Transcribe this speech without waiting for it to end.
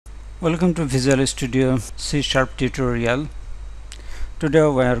Welcome to Visual Studio C# tutorial. Today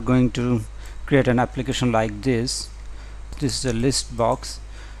we are going to create an application like this. This is a list box.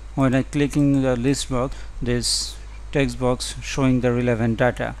 When I clicking the list box, this text box showing the relevant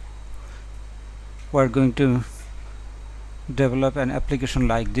data. We are going to develop an application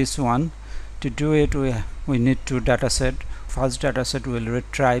like this one. To do it, we need two dataset. First dataset will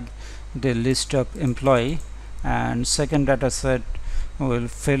retrieve the list of employee, and second dataset will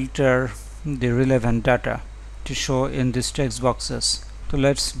filter the relevant data to show in these text boxes. So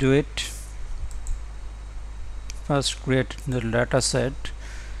let's do it. First create the dataset.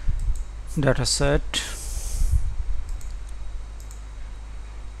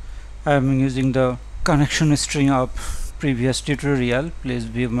 I am using the connection string of previous tutorial. Please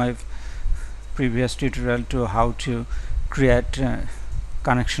view my previous tutorial to how to create a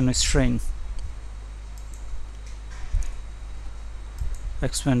connection string.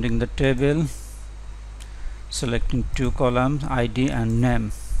 Expanding the table, selecting two columns, ID and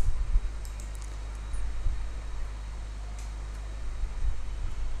name.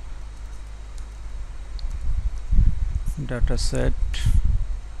 Dataset,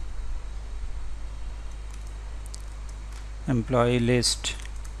 employee list.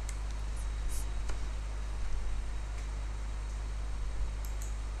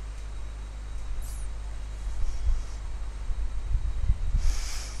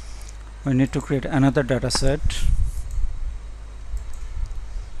 We need to create another dataset.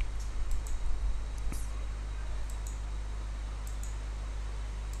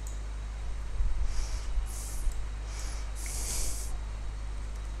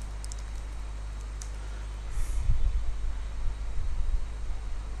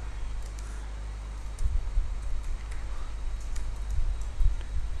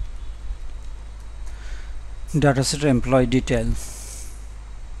 Dataset employee detail.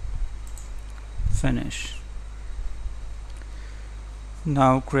 Finish.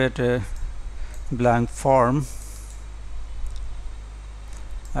 Now create a blank form.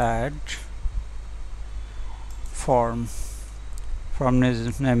 Add form. Form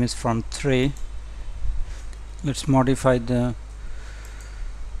name is form 3. Let's modify the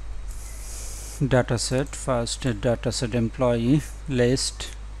dataset. First, dataset employee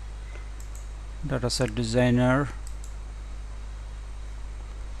list. Dataset designer.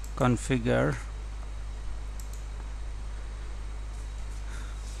 Configure.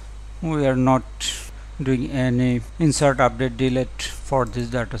 We are not doing any insert, update, delete for this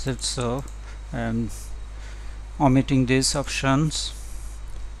dataset, so I am omitting these options.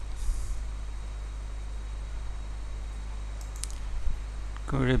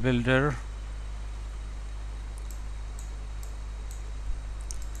 Query builder,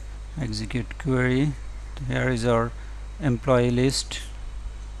 execute query. Here is our employee list.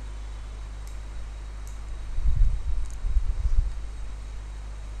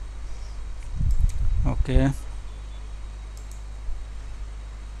 Okay,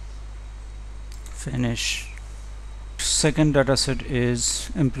 finish. Second dataset is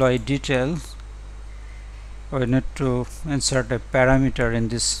employee detail. We need to insert a parameter in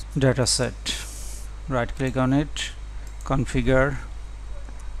this dataset. Right click on it, configure,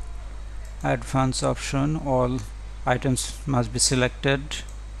 advanced option, all items must be selected.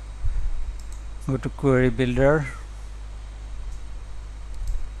 Go to query builder,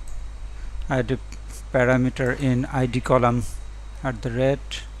 add a parameter in ID column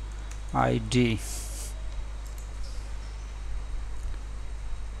 @ID.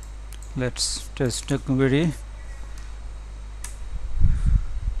 Let's test the query.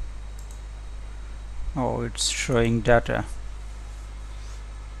 Oh, it's showing data.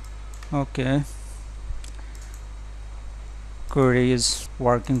 Okay, query is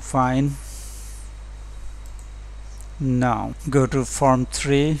working fine. Now go to form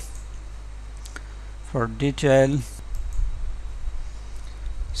 3. For detail,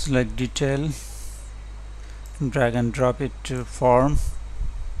 select detail, drag and drop it to form.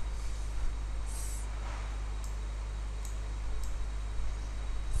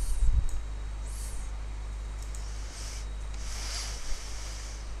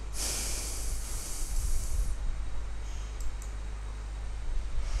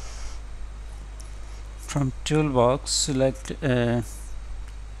 From toolbox, select a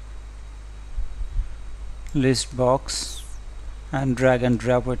Listbox and drag and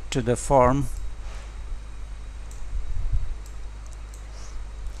drop it to the form.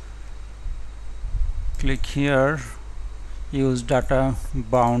 Click here, use data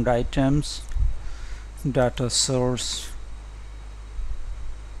bound items. Data source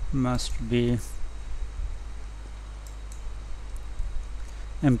must be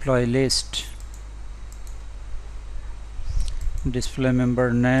employee list, display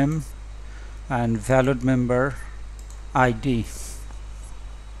member name and valued member ID.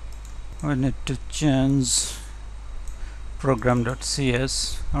 We need to change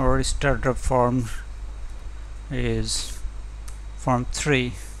program.cs. Our startup form is form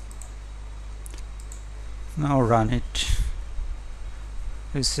 3. Now run it.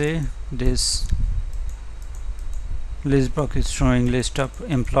 You see this list box is showing list of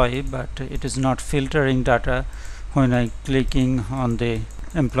employee, but it is not filtering data when I clicking on the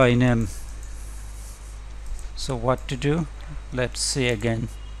employee name. So what to do? Let's see again.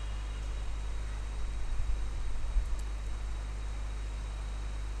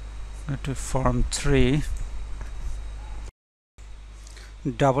 Go to form 3,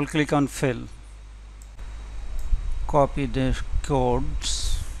 double click on fill, copy the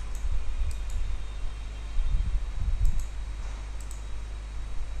codes,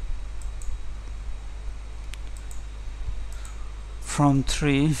 from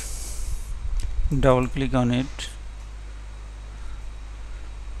 3, double click on it.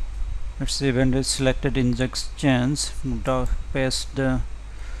 Let's see when it's selected index change, paste the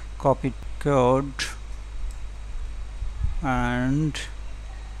copied code and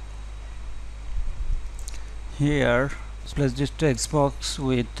here place this text box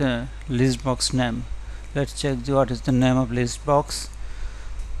with list box name. Let's check what is the name of list box.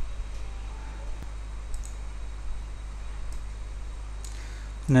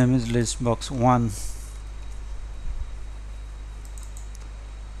 Name is listbox 1.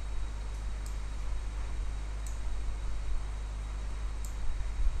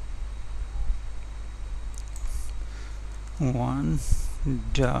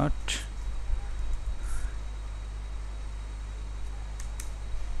 Dot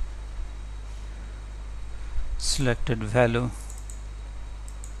selected value.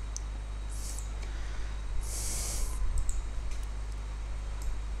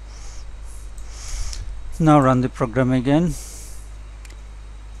 Now run the program again.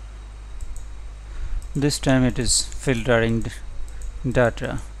 This time it is filtering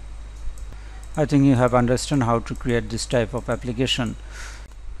data. I think you have understood how to create this type of application.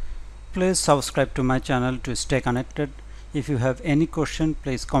 Please subscribe to my channel to stay connected. If you have any question,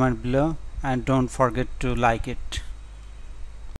 please comment below and don't forget to like it.